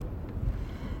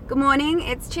Good morning.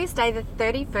 It's Tuesday the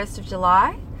 31st of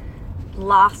July,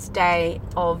 last day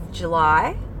of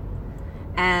July,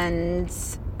 and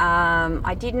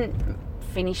I didn't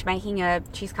finish making a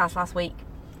cheesecast last week,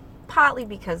 partly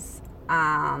because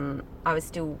I was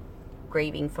still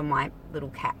grieving for my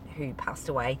little cat who passed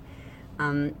away.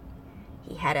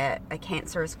 He had a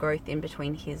cancerous growth in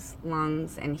between his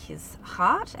lungs and his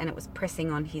heart, and it was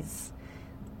pressing on his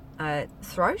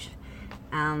throat.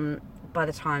 By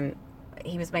the time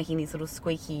he was making these little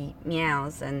squeaky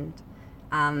meows, and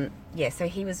so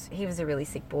he was a really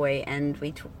sick boy, and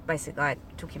I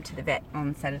took him to the vet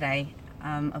on Saturday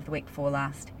of the week before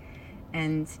last,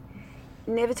 and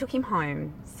never took him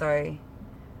home. So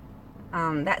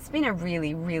that's been a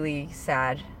really, really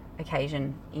sad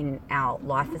occasion in our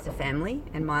life as a family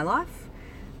and my life,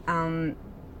 and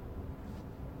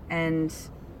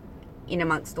in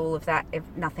amongst all of that,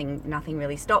 nothing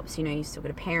really stops. You know, you still got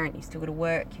to parent, you still got to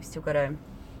work, you still got to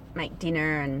make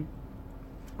dinner, and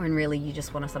when really you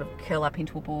just want to sort of curl up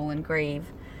into a ball and grieve.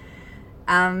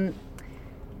 So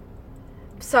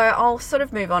I'll sort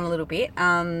of move on a little bit.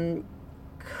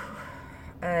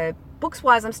 Books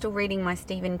wise, I'm still reading my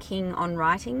Stephen King on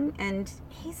writing, and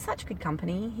he's such good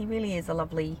company. He really is a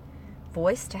lovely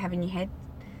voice to have in your head,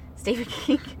 Stephen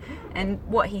King, and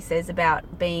what he says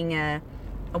about being a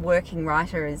working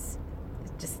writer is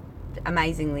just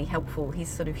amazingly helpful. His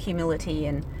sort of humility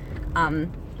and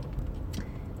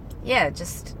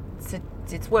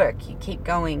it's work. You keep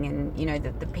going, and you know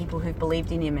the people who've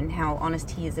believed in him and how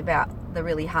honest he is about the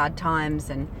really hard times,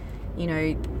 and you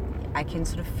know I can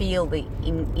sort of feel the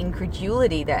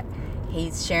incredulity that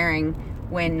he's sharing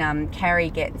when Carrie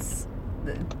gets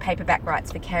the paperback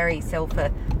rights for Carrie sell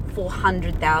for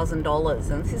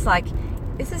 $400,000, and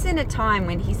this is in a time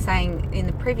when he's saying, in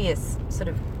the previous sort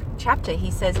of chapter,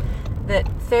 he says that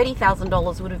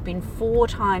 $30,000 would have been 4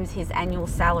 times his annual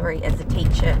salary as a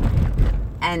teacher,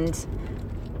 and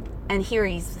here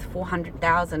he's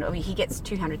 $400,000. He gets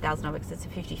 $200,000 of it because it's a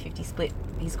 50-50 split,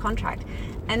 his contract,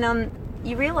 and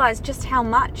you realise just how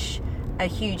much a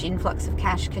huge influx of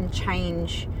cash can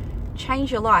change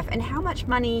your life, and how much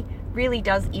money really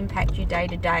does impact your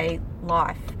day-to-day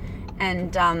life.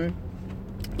 And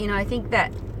I think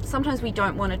that sometimes we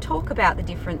don't want to talk about the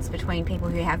difference between people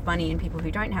who have money and people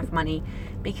who don't have money,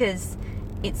 because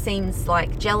it seems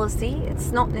like jealousy.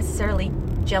 It's not necessarily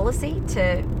jealousy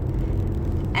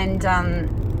and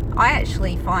I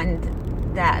actually find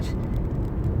that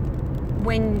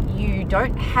when you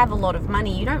don't have a lot of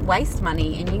money, you don't waste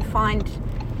money, and you find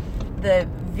the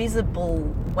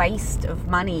visible waste of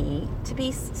money to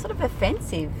be sort of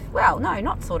offensive. Well, no,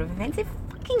 not sort of offensive,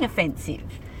 fucking offensive.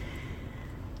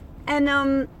 And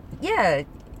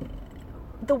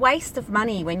the waste of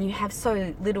money when you have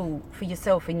so little for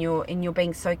yourself, and you're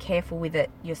being so careful with it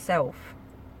yourself,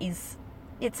 it's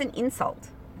an insult.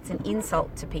 It's an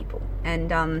insult to people. And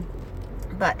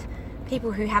but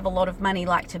people who have a lot of money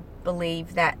like to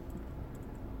believe that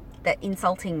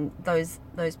insulting those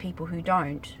people who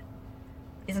don't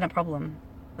isn't a problem.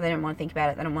 They don't want to think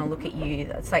about it. They don't want to look at you.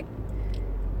 It's like,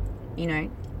 you know,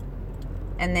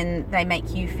 and then they make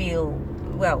you feel,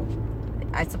 well,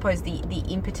 I suppose the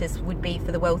impetus would be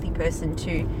for the wealthy person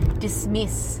to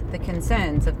dismiss the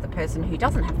concerns of the person who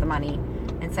doesn't have the money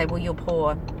and say, well, you're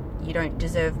poor, you don't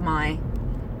deserve my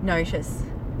notice.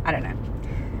 I don't know.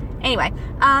 Anyway,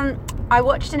 I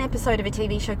watched an episode of a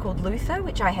TV show called Luther,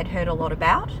 which I had heard a lot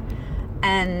about,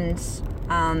 and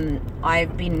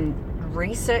I've been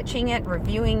researching it,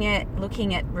 reviewing it,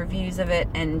 looking at reviews of it,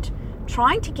 and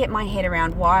trying to get my head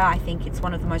around why I think it's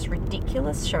one of the most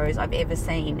ridiculous shows I've ever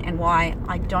seen, and why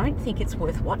I don't think it's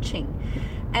worth watching.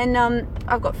 And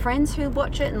I've got friends who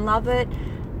watch it and love it,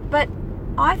 but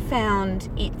I found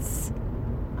its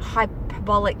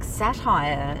hyperbolic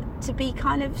satire to be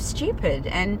kind of stupid.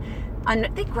 And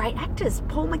they're great actors.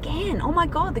 Paul McGann, oh my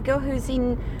god, the girl who's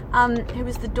in who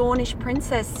was the Dornish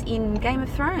princess in Game of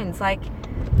Thrones, like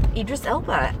Idris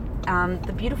Elba,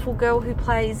 the beautiful girl who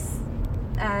plays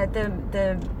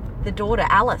the daughter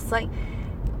Alice, like,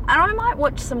 and I might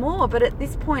watch some more, but at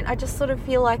this point I just sort of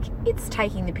feel like it's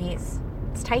taking the piss.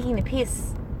 It's taking the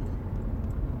piss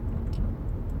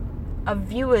of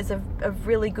viewers of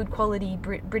really good quality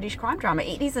British crime drama.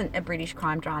 It isn't a British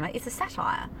crime drama, it's a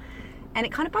satire, and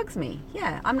it kind of bugs me.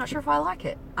 Yeah, I'm not sure if I like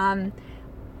it.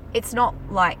 It's not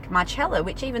like Marcella,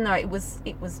 which, even though it was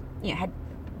had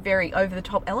very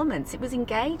over-the-top elements, it was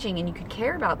engaging, and you could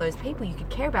care about those people, you could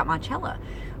care about Marcella.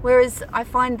 Whereas I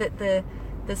find that the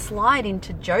slide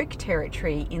into joke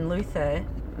territory in Luther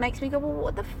makes me go,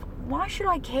 well, why should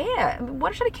I care?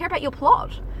 Why should I care about your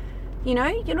plot? You know,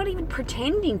 you're not even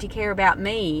pretending to care about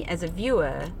me as a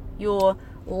viewer. you're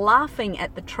laughing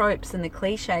at the tropes and the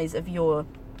cliches of your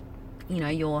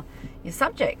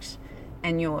subject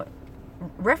and your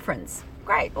reference.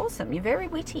 Great, awesome. You're very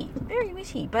witty,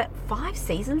 but 5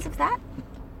 seasons of that?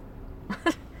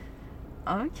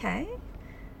 Okay.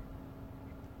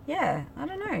 Yeah, I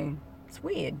don't know. It's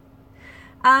weird.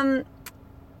 I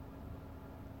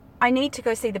need to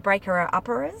go see the Breaker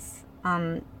Upperers,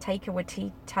 Taika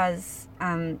Waitita's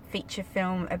feature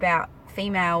film about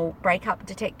female breakup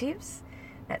detectives.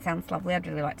 That sounds lovely. I'd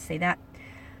really like to see that.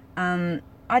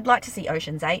 I'd like to see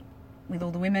Ocean's 8 with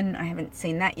all the women. I haven't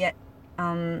seen that yet.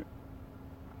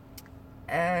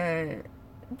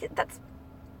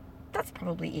 That's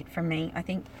probably it from me, I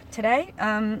think, today.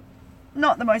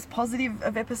 Not the most positive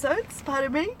of episodes,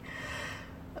 pardon me.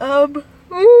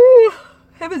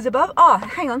 Heavens above. Oh,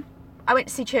 hang on. I went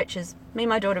to see Chvrches. Me and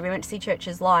my daughter, we went to see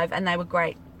Chvrches live, and they were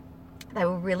great. They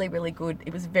were really, really good.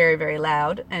 It was very, very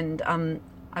loud, and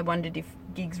I wondered if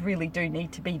gigs really do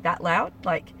need to be that loud.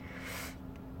 Like,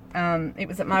 it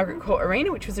was at Margaret Court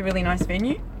Arena, which was a really nice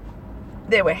venue.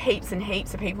 There were heaps and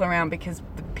heaps of people around because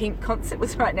the Pink concert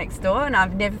was right next door, and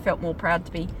I've never felt more proud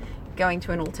to be going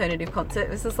to an alternative concert. It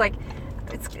was just like,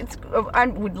 I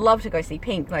would love to go see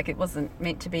Pink. Like, it wasn't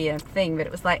meant to be a thing, but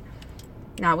it was like,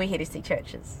 no, we're here to see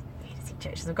Chvrches.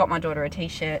 I've got my daughter a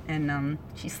t-shirt, and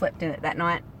she slept in it that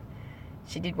night.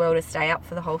 She did well to stay up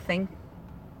for the whole thing,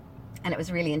 and it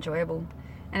was really enjoyable.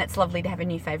 And it's lovely to have a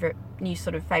new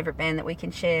sort of favourite band that we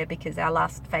can share, because our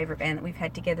last favourite band that we've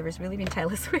had together has really been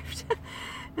Taylor Swift.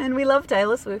 And we love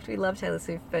Taylor Swift,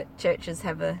 but Chvrches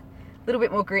have a little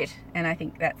bit more grit, and I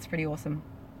think that's pretty awesome.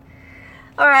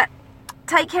 Alright,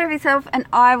 take care of yourself, and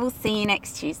I will see you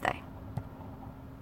next Tuesday.